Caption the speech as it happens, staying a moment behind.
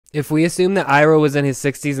If we assume that Iroh was in his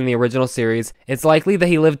 60s in the original series, it's likely that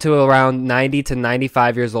he lived to around 90 to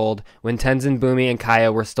 95 years old when Tenzin, Bumi, and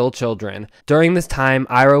Kaya were still children. During this time,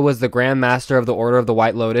 Iroh was the Grand Master of the Order of the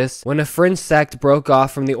White Lotus when a fringe sect broke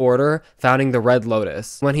off from the Order, founding the Red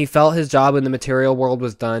Lotus. When he felt his job in the material world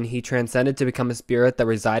was done, he transcended to become a spirit that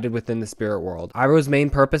resided within the spirit world. Iroh's main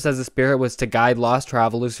purpose as a spirit was to guide lost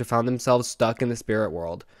travelers who found themselves stuck in the spirit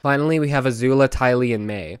world. Finally, we have Azula, Ty Lee, and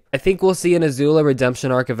Mai. I think we'll see an Azula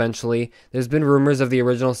redemption arc eventually. There's been rumors of the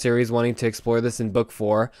original series wanting to explore this in book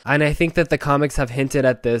 4, and I think that the comics have hinted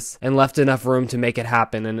at this and left enough room to make it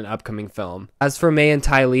happen in an upcoming film. As for Mai and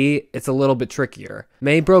Ty Lee, it's a little bit trickier.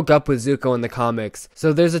 Mai broke up with Zuko in the comics,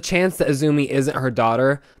 so there's a chance that Azumi isn't her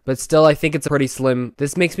daughter, but still I think it's pretty slim.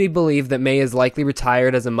 This makes me believe that Mai is likely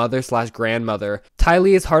retired as a mother/grandmother. Ty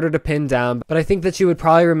Lee is harder to pin down, but I think that she would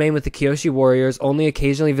probably remain with the Kyoshi warriors, only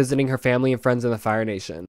occasionally visiting her family and friends in the Fire Nation.